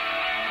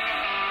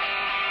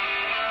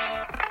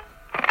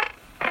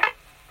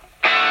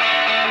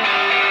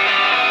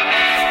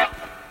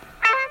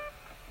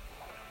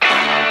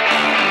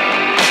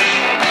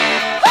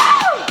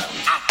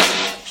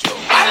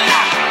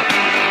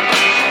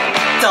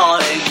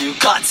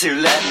got to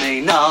let me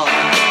know.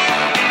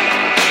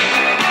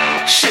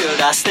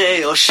 Should I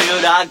stay or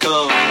should I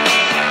go?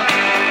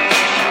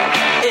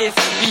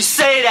 If you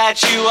say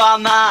that you are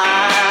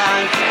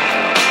mine,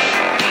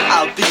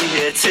 I'll be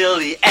here till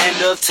the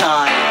end of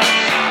time.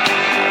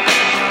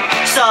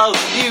 So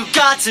you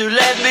got to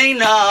let me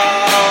know.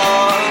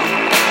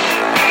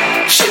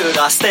 Should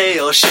I stay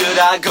or should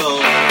I go?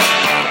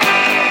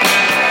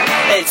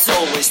 It's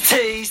always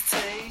tease.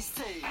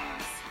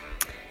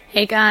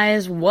 Hey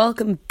guys,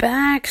 welcome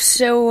back.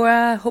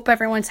 So, hope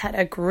everyone's had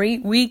a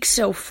great week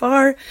so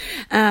far.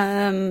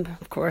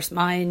 Of course,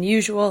 my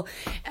usual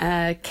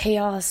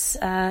chaos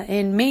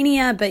and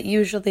mania, but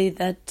usually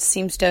that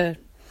seems to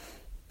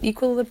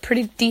equal a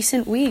pretty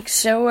decent week.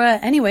 So,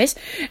 anyways,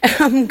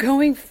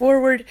 going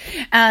forward,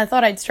 I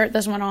thought I'd start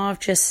this one off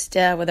just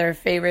with our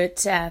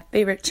favorite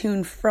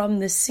tune from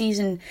the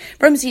season,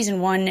 from season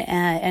 1,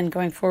 and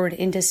going forward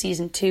into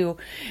season 2,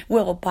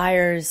 Will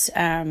Byers.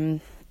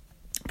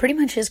 Pretty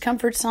much his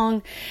comfort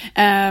song.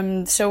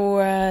 From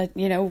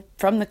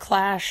The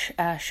Clash,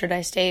 Should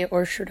I Stay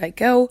or Should I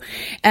Go?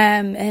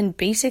 And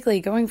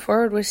basically going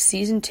forward with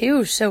season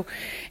 2. So,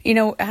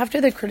 after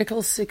the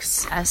critical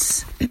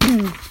success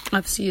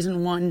of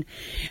season 1,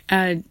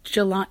 in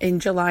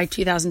July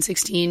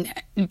 2016,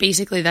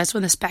 basically that's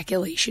when the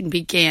speculation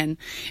began.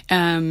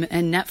 And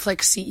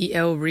Netflix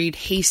CEO Reed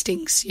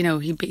Hastings,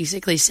 he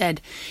basically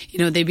said,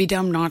 they'd be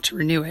dumb not to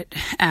renew it.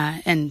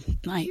 And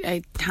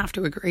I have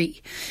to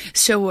agree.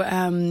 So,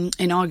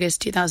 in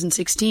August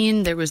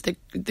 2016, there was the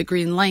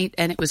green light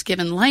and it was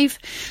given life.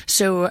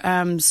 So,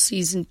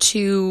 season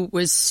 2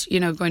 was,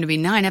 going to be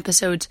 9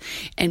 episodes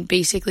and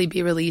basically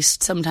be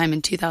released sometime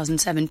in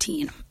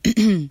 2017.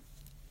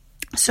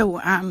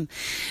 So,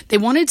 they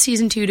wanted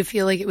season 2 to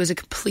feel like it was a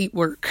complete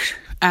work.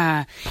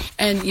 And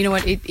you know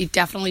what? It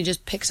definitely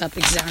just picks up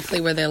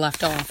exactly where they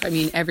left off. I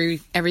mean,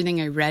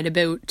 everything I read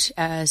about,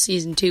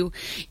 season 2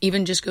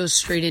 even just goes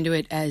straight into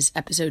it as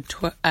episode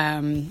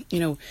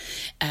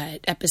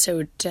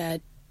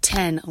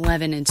 10,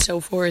 11, and so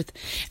forth.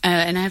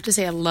 And I have to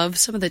say, I love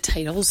some of the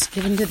titles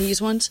given to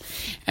these ones.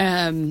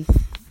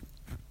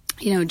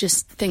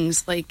 Just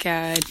things like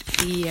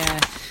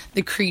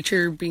the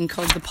creature being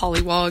called the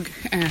Pollywog,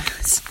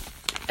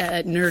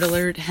 nerd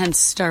alert, hence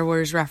Star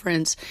Wars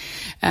reference,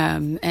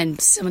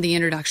 and some of the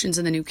introductions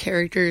of the new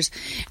characters.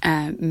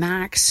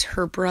 Max,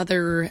 her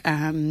brother,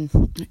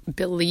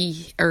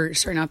 Billy,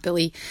 not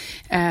Billy,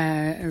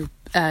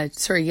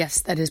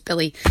 yes, that is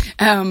Billy,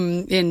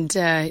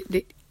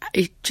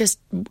 it's just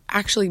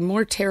actually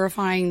more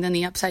terrifying than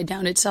the Upside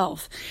Down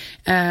itself.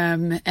 I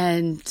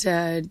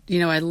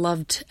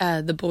loved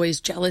the boys'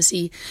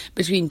 jealousy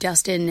between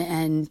Dustin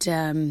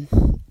and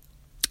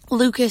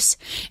Lucas,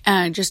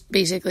 just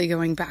basically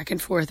going back and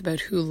forth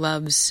about who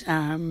loves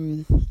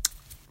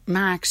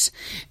Max,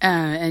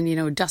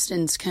 and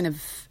Dustin's kind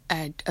of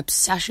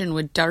obsession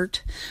with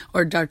Dart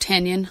or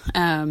D'Artagnan,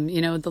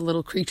 the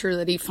little creature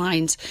that he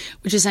finds,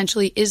 which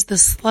essentially is the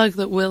slug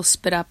that Will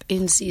spit up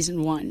in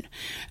season 1.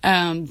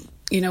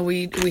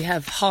 We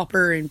have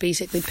Hopper and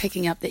basically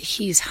picking up that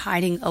he's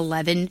hiding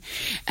Eleven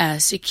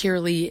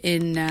securely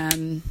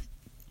in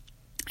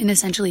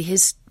essentially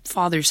his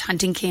father's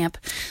hunting camp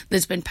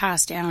that's been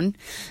passed down,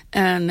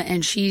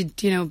 and she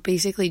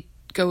basically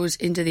goes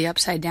into the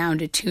Upside Down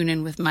to tune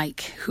in with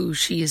Mike, who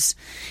she's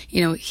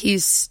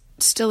he's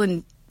still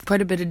in quite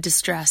a bit of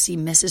distress. He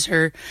misses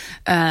her,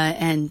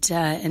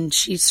 and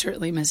she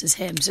certainly misses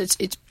him. So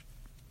it's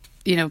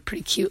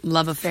pretty cute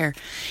love affair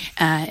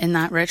in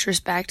that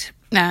retrospect.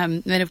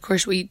 Then of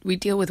course we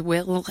deal with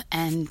Will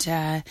and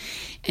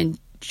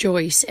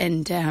Joyce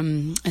and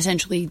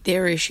essentially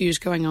their issues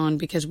going on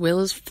because Will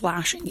is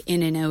flashing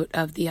in and out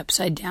of the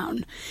Upside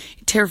Down.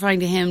 Terrifying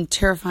to him,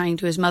 terrifying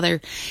to his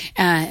mother,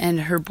 and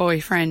her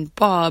boyfriend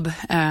Bob,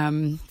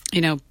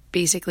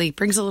 basically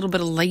brings a little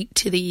bit of light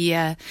to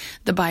the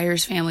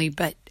Byers family,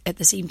 but at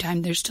the same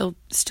time they're still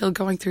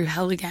going through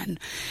hell again,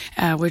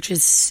 which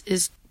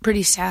is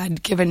pretty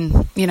sad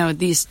given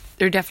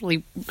they're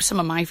definitely some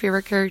of my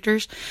favorite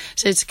characters,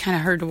 so it's kind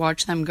of hard to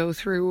watch them go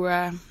through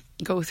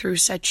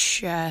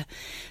such a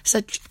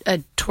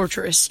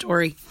torturous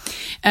story.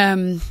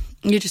 You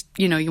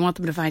want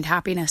them to find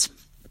happiness,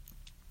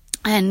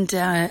 and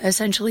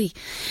essentially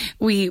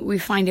we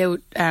find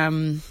out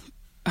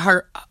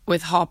her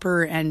with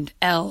Hopper and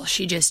Elle,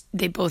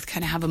 they both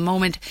kind of have a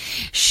moment.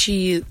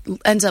 She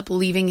ends up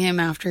leaving him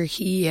after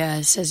he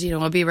says,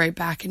 I'll be right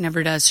back, and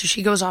never does. So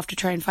she goes off to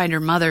try and find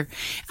her mother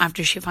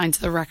after she finds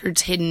the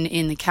records hidden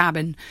in the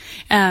cabin,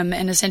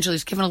 and essentially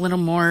is given a little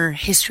more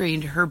history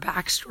into her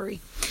backstory.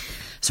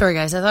 Sorry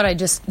guys, I thought I'd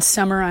just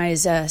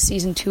summarize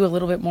season 2 a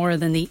little bit more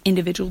than the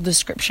individual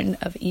description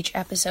of each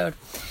episode.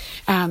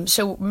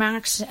 So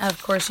Max,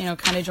 of course,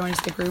 kind of joins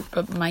the group,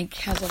 but Mike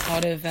has a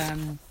lot of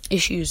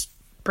issues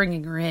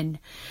bringing her in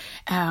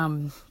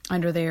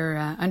under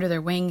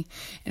their wing,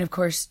 and of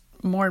course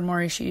more and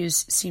more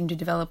issues seem to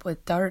develop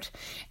with Dart.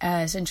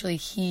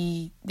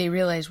 Essentially, they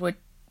realize what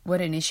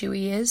what an issue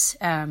he is,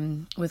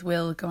 with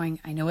Will going,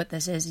 I know what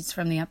this is, it's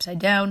from the Upside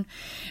Down,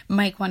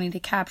 Mike wanting to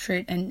capture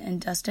it,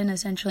 and Dustin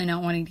essentially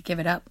not wanting to give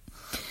it up.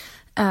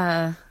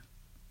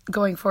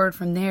 Going forward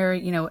from there,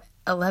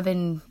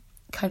 11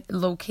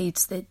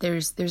 locates that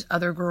there's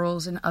other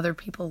girls and other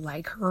people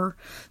like her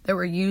that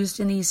were used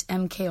in these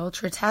MK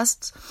Ultra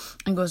tests,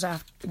 and goes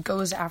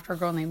after a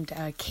girl named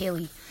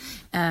Kaylee,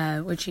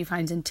 which she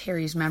finds in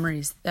Terry's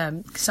memories.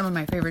 Some of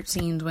my favorite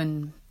scenes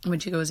when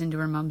she goes into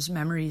her mom's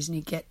memories and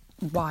you get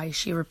why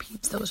she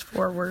repeats those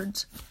 4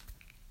 words.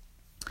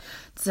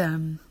 It's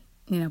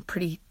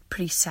pretty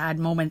sad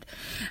moment.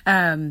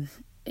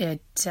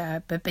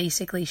 But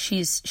basically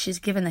she's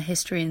given the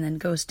history and then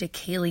goes to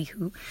Kaylee,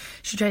 who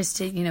she tries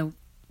to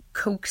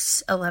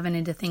coax 11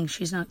 into things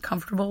she's not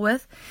comfortable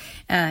with,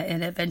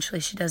 and eventually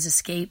she does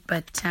escape,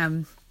 but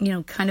kind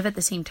of at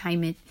the same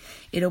time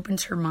it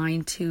opens her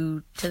mind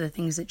to the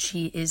things that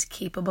she is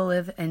capable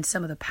of and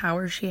some of the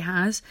power she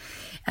has,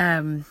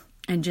 and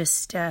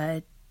just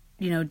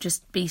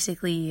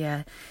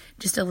basically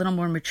just a little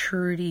more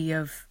maturity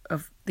of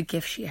the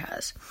gift she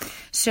has.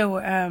 So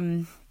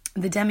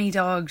the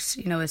demi-dogs,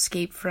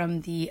 escape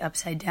from the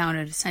Upside Down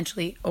and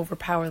essentially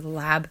overpower the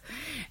lab.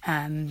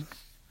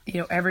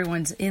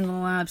 Everyone's in the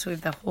lab, so we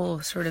have the whole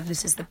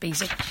this is the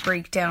basic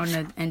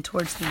breakdown and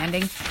towards the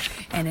ending.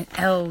 And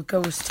Elle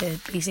goes to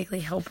basically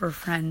help her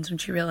friends when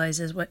she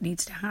realizes what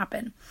needs to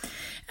happen.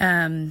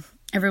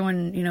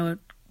 Everyone,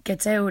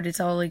 gets out. It's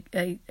all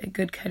a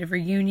good kind of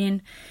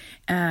reunion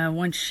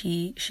once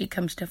she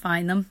comes to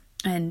find them.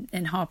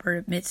 And Hopper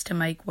admits to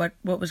Mike what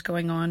was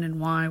going on and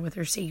why with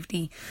her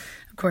safety.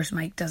 Of course,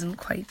 Mike doesn't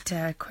quite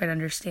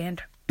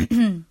understand.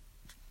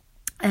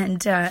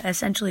 And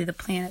essentially the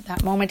plan at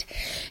that moment,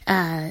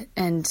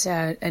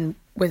 and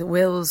with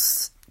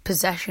Will's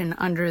possession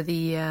under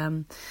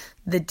the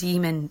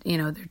demon,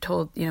 they're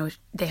told,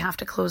 they have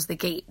to close the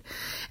gate.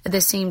 At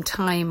the same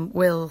time,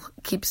 Will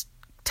keeps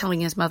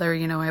telling his mother,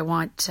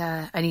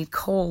 I need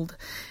cold,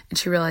 and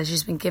she realizes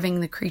she's been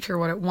giving the creature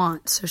what it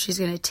wants, so she's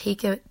going to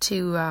take it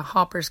to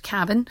Hopper's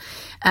cabin,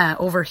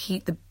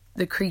 overheat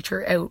the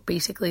creature out,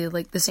 basically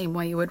like the same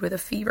way you would with a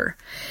fever.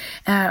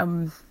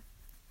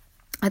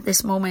 At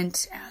this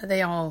moment,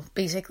 they all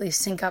basically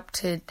sync up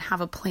to have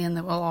a plan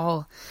that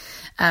will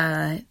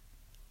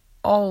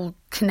all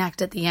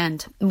connect at the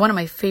end. One of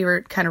my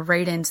favorite kind of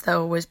write-ins,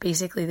 though, was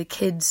basically the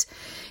kids,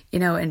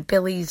 and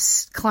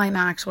Billy's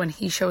climax when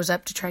he shows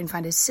up to try and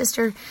find his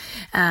sister,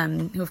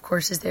 who of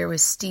course is there with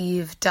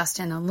Steve,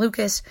 Dustin, and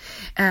Lucas,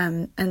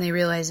 and they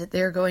realize that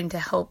they're going to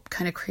help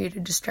kind of create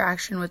a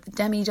distraction with the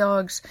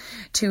demi-dogs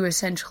to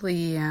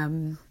essentially,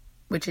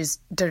 which is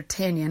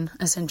D'Artagnan,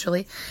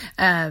 essentially,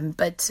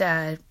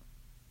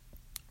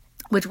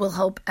 which will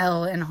help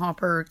Elle and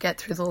Hopper get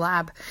through the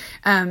lab,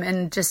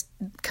 and just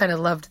kind of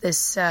loved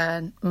this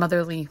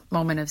motherly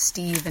moment of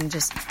Steve, and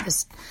just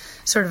this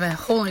sort of a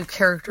whole new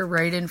character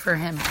right in for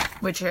him,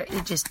 which it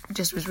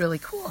just was really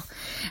cool.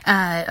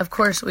 Of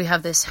course, we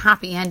have this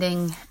happy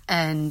ending,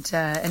 and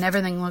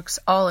everything looks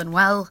all and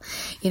well.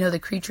 The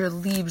creature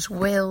leaves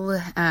Will.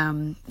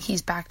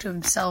 He's back to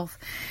himself,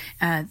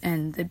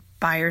 and the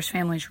Byers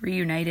family's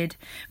reunited.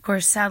 Of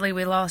course, sadly,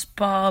 we lost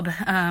Bob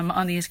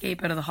on the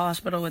escape out of the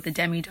hospital with the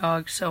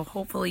demi-dog, so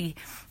hopefully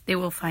they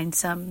will find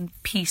some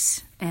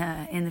peace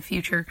in the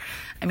future.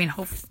 I mean,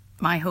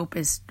 my hope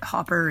is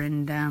Hopper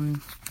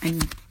and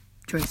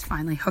Joyce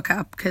finally hook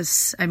up,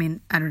 because, I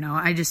don't know,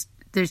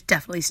 there's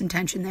definitely some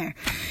tension there.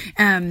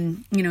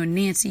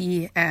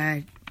 Nancy,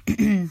 her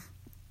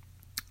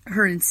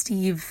and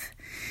Steve,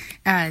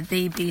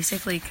 they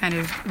basically kind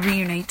of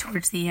reunite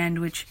towards the end,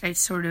 which I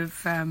sort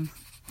of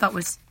thought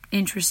was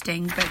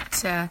interesting, but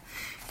to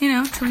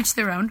each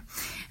their own.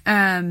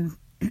 And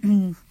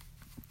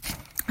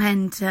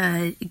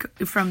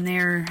from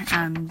there,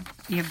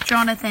 you have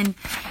Jonathan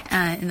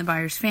in the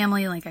Byers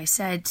family. Like I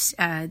said,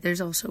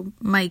 there's also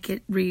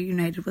Mike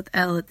reunited with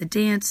Elle at the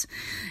dance,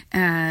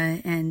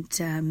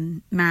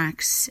 and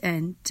Max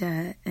and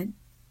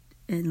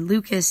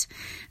Lucas.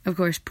 Of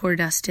course, poor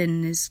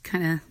Dustin is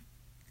kind of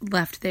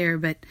left there,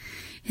 but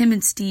him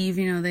and Steve,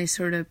 they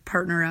sort of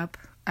partner up.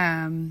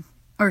 Him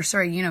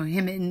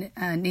and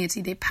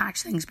Nancy, they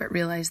patch things, but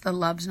realize the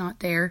love's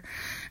not there.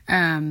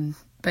 Kind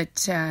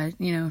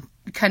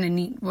of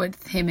neat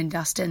with him and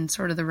Dustin,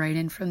 sort of the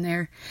write-in from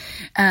there.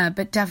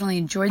 But definitely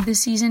enjoyed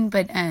this season,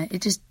 but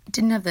it just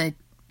didn't have the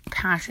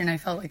passion I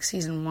felt like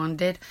season 1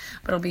 did.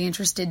 But I'll be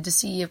interested to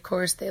see, of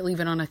course, they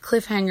leave it on a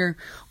cliffhanger,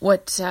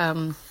 what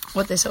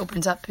this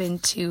opens up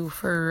into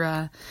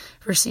for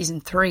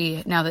season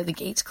 3 now that the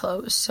gates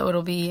close. So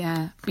it'll be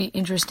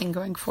interesting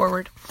going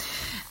forward.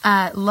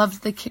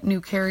 Loved the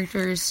new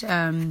characters,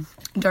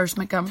 Darcy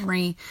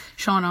Montgomery,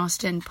 Sean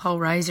Austin, Paul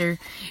Reiser,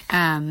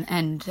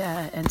 and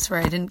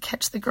sorry, I didn't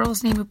catch the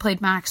girl's name who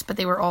played Max, but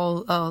they were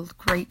all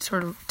great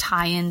sort of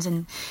tie-ins,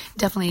 and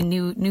definitely a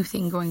new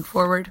thing going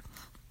forward.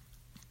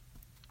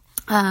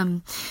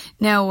 And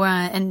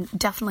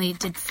definitely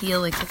did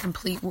feel like a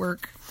complete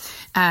work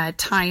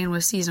tie-in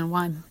with season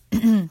 1.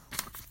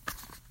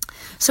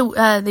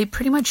 So they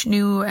pretty much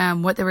knew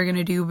what they were going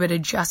to do, but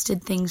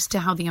adjusted things to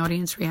how the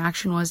audience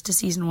reaction was to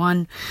season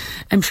 1.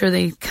 I'm sure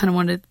they kind of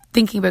wanted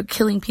thinking about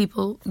killing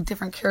people,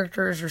 different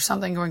characters or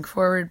something going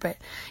forward, but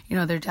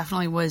there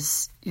definitely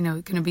was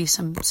going to be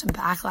some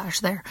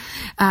backlash there.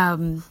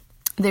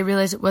 They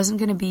realized it wasn't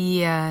going to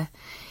be.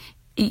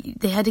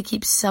 They had to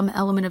keep some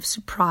element of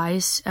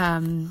surprise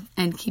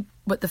and keep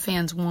what the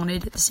fans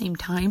wanted at the same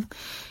time.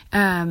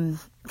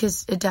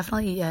 Because it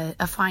definitely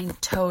a fine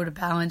toe to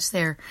balance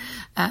there.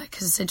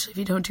 Because essentially, if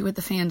you don't do what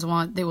the fans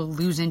want, they will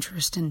lose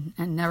interest and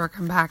never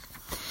come back.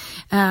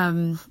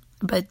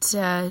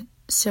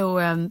 So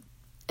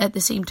at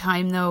the same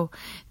time, though,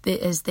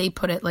 as they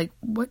put it, like,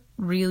 what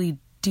really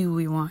do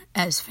we want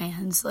as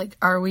fans? Like,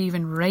 are we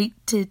even right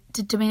to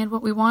demand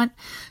what we want?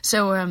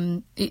 So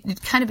it's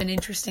kind of an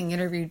interesting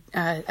interview.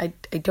 I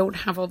don't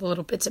have all the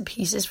little bits and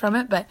pieces from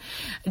it, but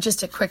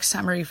just a quick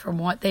summary from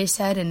what they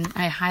said, and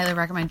I highly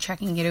recommend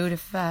checking it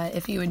out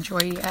if you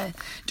enjoy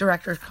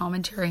director's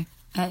commentary.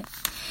 And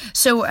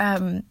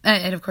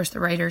of course the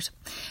writers.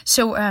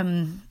 So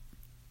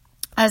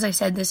as I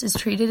said, this is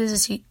treated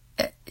as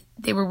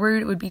they were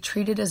worried it would be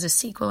treated as a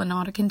sequel and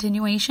not a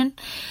continuation,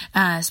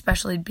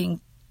 especially being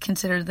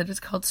considered that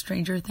it's called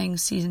Stranger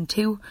Things Season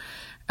 2,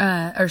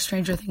 or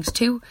Stranger Things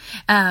 2.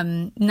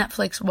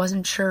 Netflix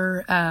wasn't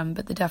sure,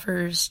 but the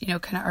Duffers,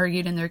 kind of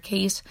argued in their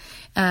case,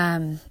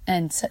 and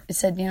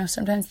said,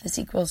 sometimes the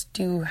sequels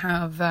do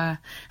have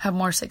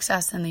more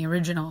success than the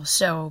original.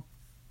 So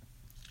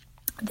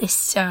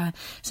this,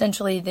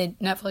 essentially, the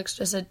Netflix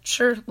just said,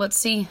 sure, let's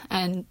see.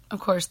 And of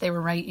course they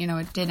were right.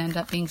 It did end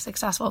up being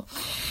successful.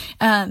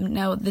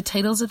 Now the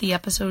titles of the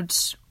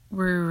episodes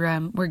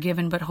were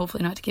given, but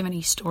hopefully not to give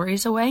any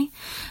stories away.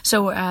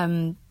 So,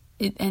 and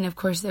of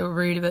course they were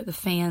worried about the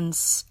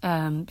fans,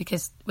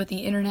 because with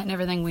the internet and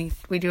everything,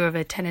 we do have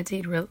a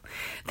tendency to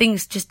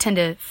things just tend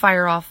to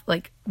fire off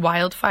like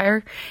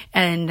wildfire,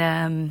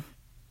 and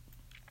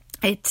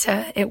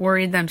it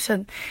worried them.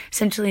 So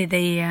essentially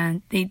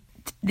they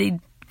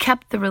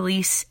kept the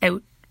release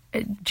out,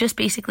 just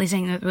basically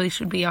saying that the release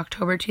would be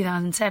October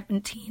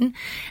 2017,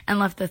 and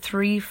left the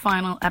 3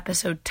 final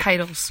episode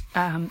titles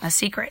a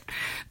secret.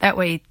 That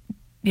way,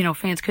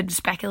 fans could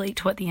speculate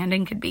to what the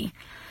ending could be.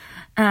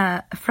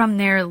 From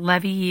there,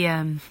 Levy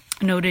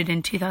noted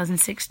in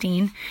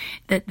 2016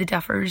 that the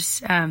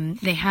Duffers,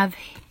 they have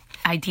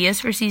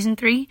ideas for season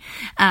 3,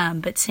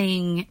 but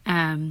saying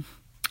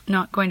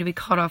not going to be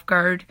caught off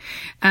guard.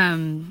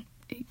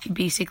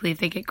 Basically, if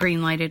they get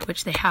green lighted,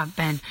 which they have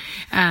been,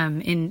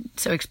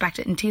 so expect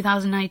it in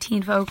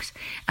 2019, folks.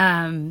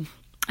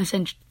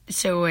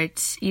 So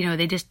it's,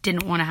 they just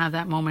didn't want to have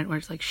that moment where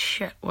it's like,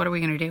 shit, what are we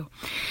going to do?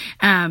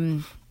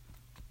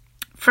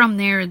 From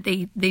there,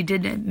 they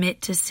did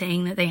admit to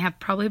saying that they have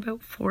probably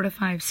about 4 to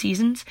 5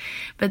 seasons,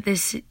 but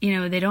this,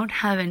 they don't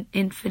have an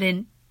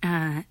infinite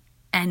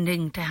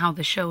ending to how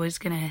the show is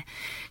gonna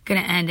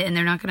end, and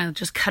they're not gonna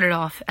just cut it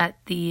off at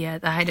the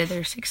height of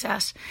their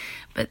success,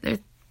 but they're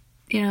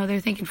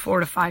thinking 4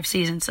 to 5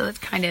 seasons, so that's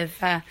kind of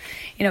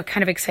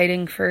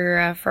exciting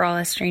for all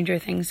us Stranger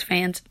Things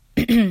fans.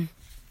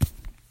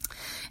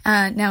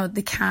 Now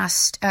the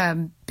cast,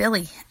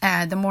 Billy,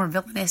 the more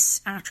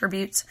villainous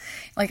attributes,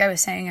 like I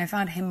was saying, I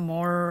found him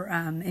more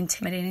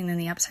intimidating than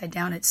the Upside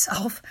Down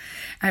itself.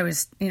 I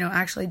was,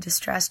 actually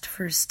distressed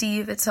for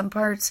Steve at some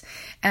parts,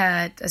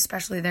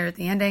 especially there at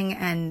the ending,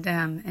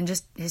 and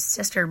just his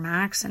sister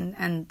Max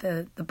and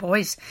the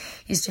boys.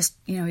 He's just,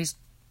 he's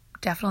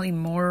definitely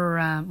more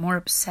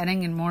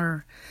upsetting and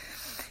more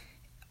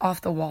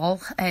off the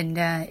wall,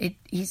 and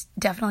he's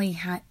definitely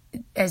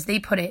as they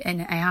put it,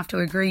 and I have to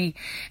agree,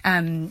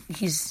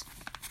 he's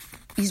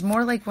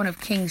more like one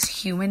of King's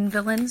human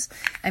villains.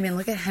 I mean,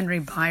 look at Henry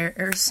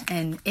Byers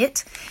and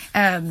It.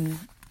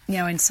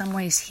 In some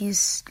ways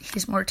he's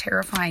more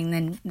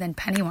terrifying than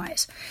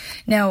Pennywise.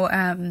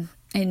 Now,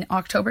 in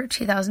October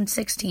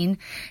 2016,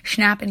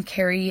 Schnapp and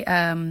Carrie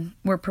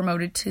were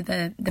promoted to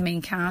the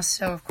main cast.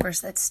 So, of course,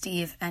 that's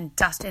Steve and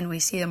Dustin. We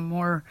see them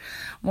more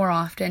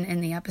often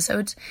in the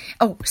episodes.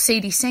 Oh,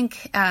 Sadie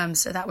Sink.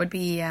 So that would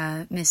be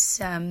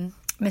Miss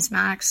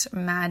Max,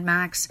 Mad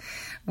Max.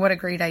 What a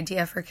great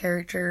idea for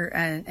character.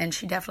 And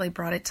she definitely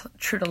brought it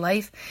true to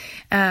life.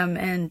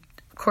 And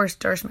of course,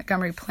 Doris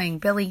Montgomery playing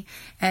Billy,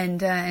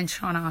 and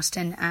Sean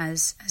Austin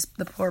as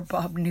the poor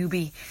Bob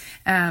Newby.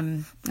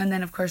 And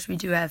then, of course, we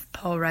do have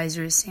Paul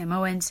Reiser as Sam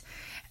Owens.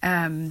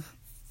 They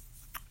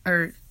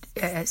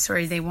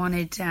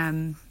wanted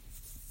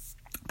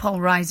Paul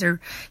Reiser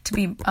to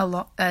be a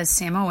lot as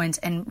Sam Owens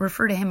and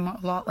refer to him a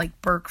lot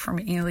like Burke from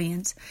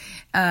Aliens.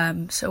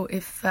 So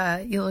if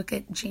you look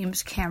at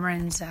James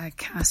Cameron's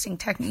casting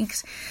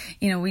techniques,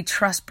 we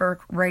trust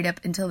Burke right up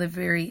until the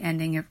very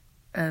ending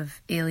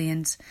of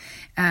Aliens.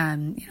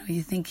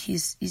 You think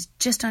he's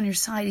just on your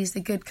side. He's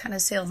the good kind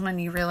of salesman.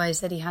 You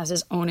realize that he has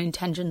his own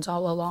intentions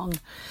all along.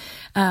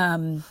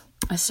 And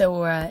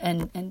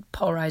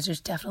Paul Reiser's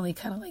definitely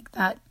kind of like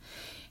that.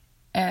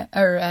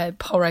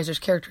 Paul Reiser's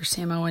character,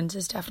 Sam Owens,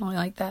 is definitely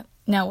like that.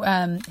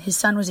 Now, his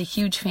son was a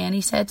huge fan, he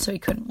said, so he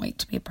couldn't wait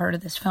to be a part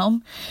of this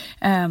film.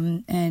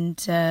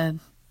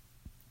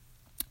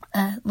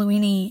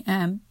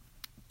 Luini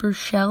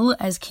Burchell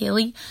as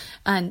Kaylee,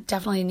 and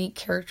definitely a neat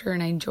character,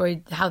 and I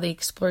enjoyed how they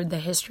explored the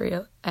history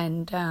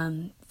and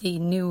the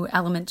new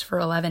elements for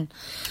 11.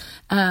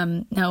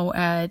 And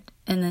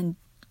then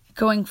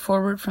going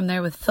forward from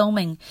there with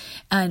filming,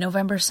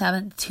 November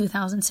 7th,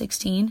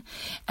 2016.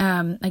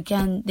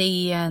 Again,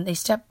 they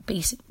stuck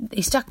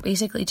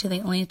basically to the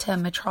Atlanta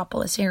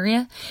metropolis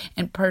area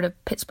and part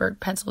of Pittsburgh,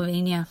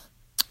 Pennsylvania.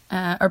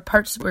 Or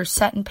parts were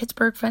set in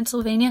Pittsburgh,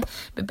 Pennsylvania,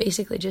 but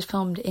basically just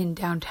filmed in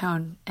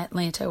downtown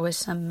Atlanta with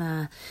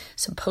some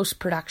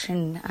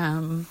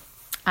post-production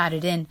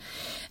added in.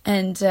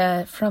 And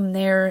from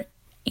there,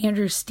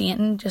 Andrew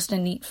Stanton, just a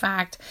neat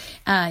fact,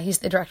 he's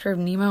the director of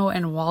Nemo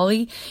and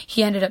WALL-E.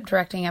 He ended up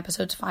directing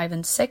episodes 5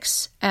 and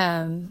 6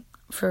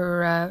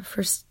 for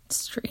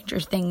Stranger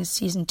Things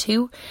season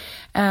 2, which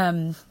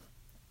I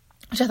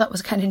thought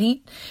was kind of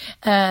neat.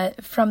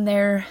 From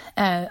there,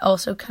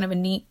 also kind of a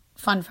neat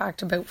fun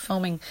fact about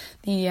filming,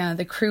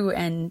 the crew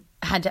and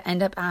had to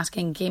end up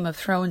asking Game of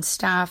Thrones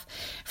staff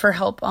for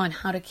help on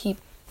how to keep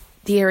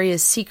the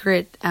area's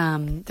secret,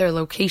 their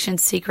location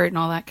secret, and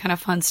all that kind of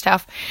fun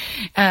stuff,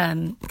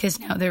 because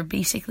now they're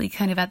basically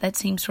kind of at that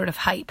same sort of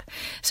hype.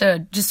 So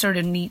just sort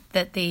of neat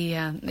that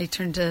they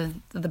turned to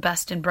the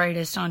best and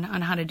brightest on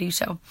how to do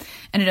so.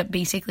 Ended up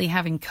basically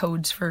having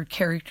codes for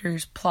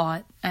characters,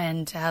 plot,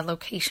 and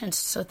locations,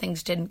 so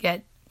things didn't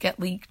get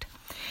leaked.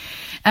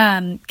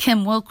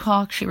 Kim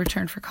Wilcock, she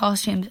returned for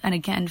costumes and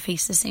again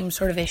faced the same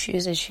sort of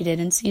issues as she did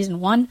in season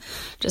 1,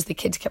 just the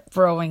kids kept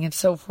growing and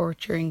so forth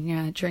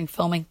during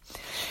filming.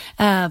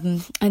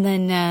 And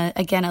then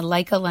again, a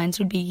Leica lens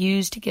would be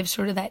used to give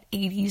sort of that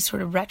 80s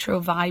sort of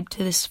retro vibe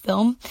to this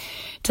film,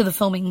 to the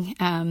filming,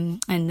 and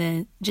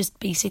then just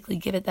basically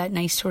give it that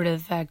nice sort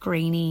of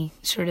grainy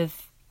sort of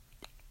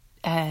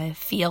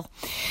feel.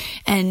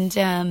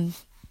 And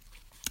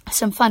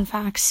some fun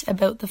facts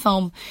about the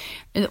film,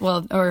 the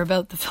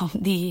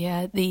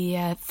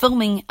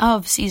filming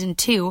of season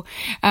 2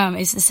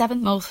 is the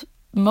 7th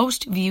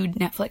most viewed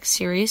Netflix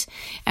series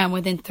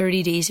within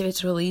 30 days of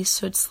its release,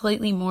 so it's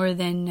slightly more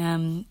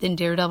than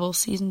Daredevil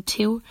season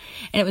 2,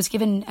 and it was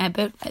given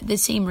about the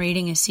same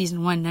rating as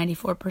season 1,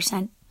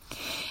 94%.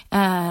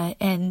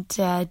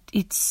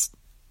 It's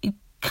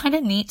kind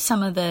of neat,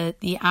 some of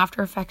the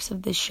after effects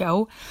of the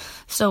show.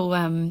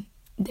 So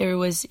there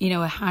was, a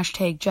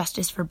hashtag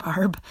justice for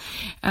Barb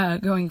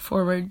going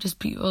forward. Just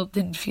people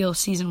didn't feel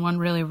season 1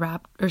 really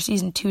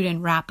season 2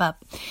 didn't wrap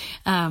up,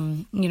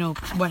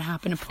 what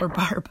happened to poor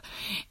Barb.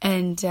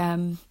 And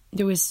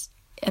there was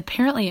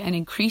apparently an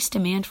increased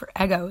demand for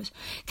Eggos.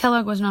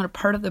 Kellogg was not a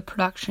part of the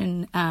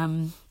production,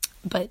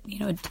 but,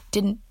 it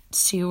didn't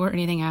sue or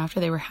anything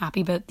after. They were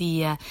happy about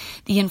the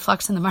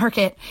influx in the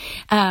market,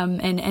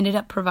 and ended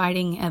up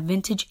providing a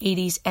vintage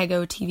 80s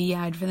Eggo TV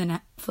ad for the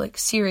Netflix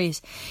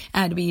series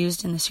to be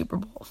used in the Super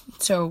Bowl.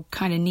 So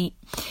kind of neat.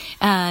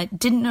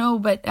 Didn't know,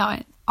 but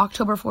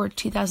October 4th,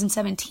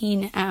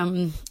 2017,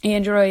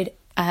 Android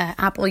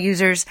Apple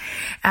users,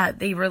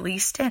 they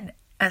released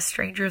a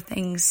Stranger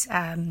Things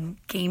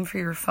game for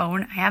your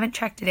phone. I haven't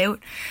checked it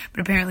out,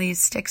 but apparently it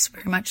sticks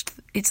very much.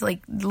 It's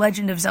like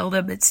Legend of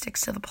Zelda, but it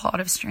sticks to the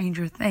plot of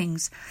Stranger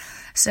Things.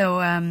 So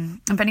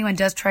if anyone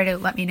does try to,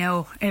 let me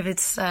know if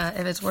it's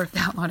worth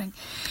downloading.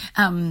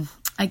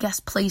 I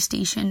guess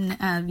PlayStation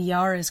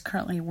VR is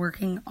currently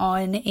working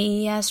on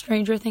a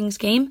Stranger Things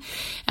game.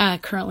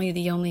 Currently,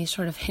 the only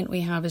sort of hint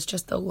we have is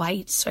just the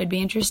lights, so I'd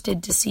be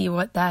interested to see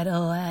what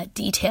that'll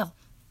detail.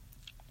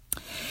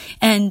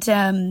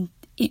 And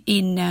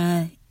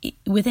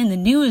within the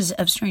news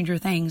of Stranger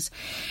Things,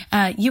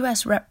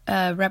 U.S.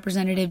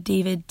 Representative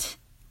David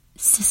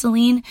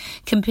Cicilline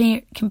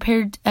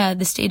compared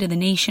the state of the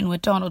nation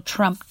with Donald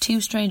Trump to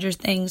Stranger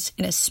Things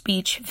in a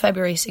speech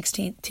February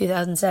 16,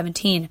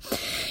 2017.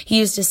 He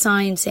used a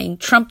sign saying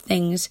Trump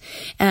things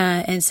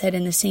and said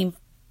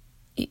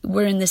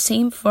we're in the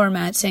same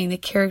format, saying the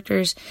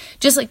characters,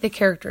 just like the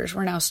characters,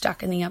 we're now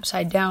stuck in the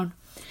upside down.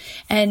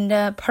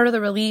 And part of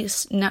the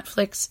release,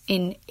 Netflix,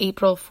 in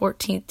April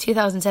 14th,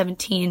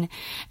 2017,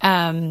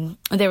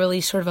 they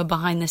released sort of a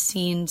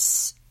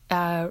behind-the-scenes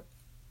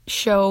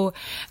show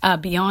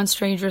beyond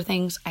Stranger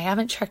Things. I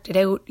haven't checked it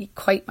out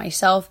quite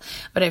myself,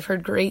 but I've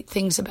heard great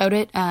things about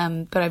it.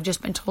 But I've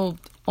just been told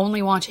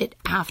only watch it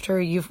after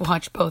you've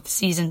watched both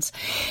seasons.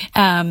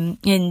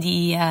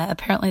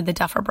 Apparently the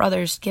Duffer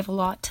Brothers give a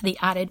lot to the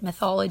added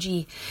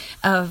mythology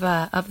of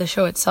the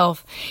show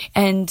itself.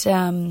 And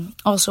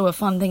also a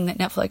fun thing that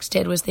Netflix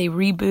did was they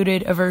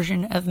rebooted a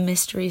version of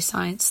Mystery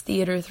Science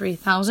Theater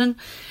 3000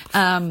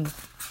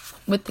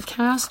 with the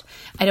cast.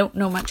 I don't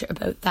know much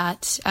about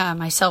that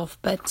myself,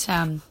 but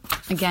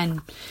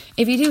again,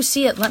 if you do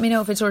see it, let me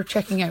know if it's worth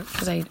checking out,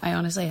 because I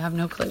honestly have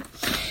no clue.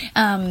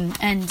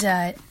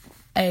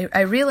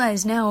 I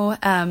realize now,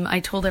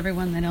 I told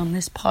everyone that on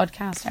this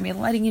podcast, I'd be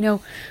letting you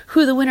know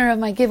who the winner of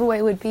my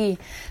giveaway would be.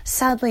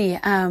 Sadly,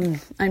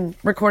 I'm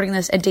recording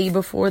this a day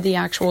before the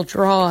actual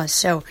draw,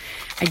 so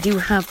I do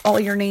have all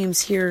your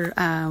names here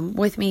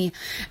with me,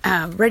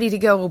 ready to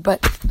go.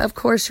 But of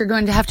course, you're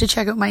going to have to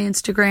check out my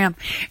Instagram,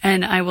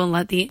 and I will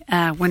let the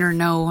winner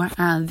know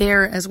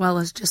there, as well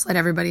as just let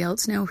everybody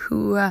else know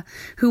who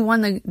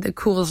won the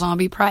cool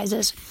zombie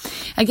prizes.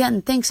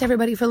 Again, thanks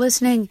everybody for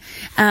listening.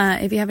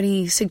 If you have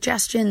any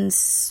suggestions,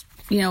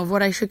 of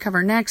what I should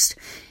cover next,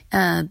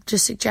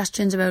 just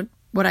suggestions about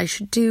what I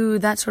should do,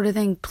 that sort of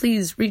thing,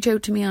 please reach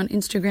out to me on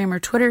Instagram or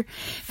Twitter.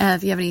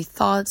 If you have any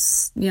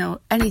thoughts,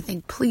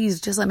 anything,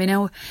 please just let me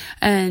know.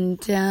 And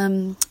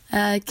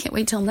can't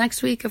wait till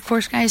next week. Of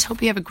course, guys,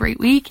 hope you have a great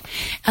week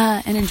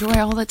and enjoy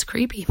all that's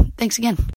creepy. Thanks again.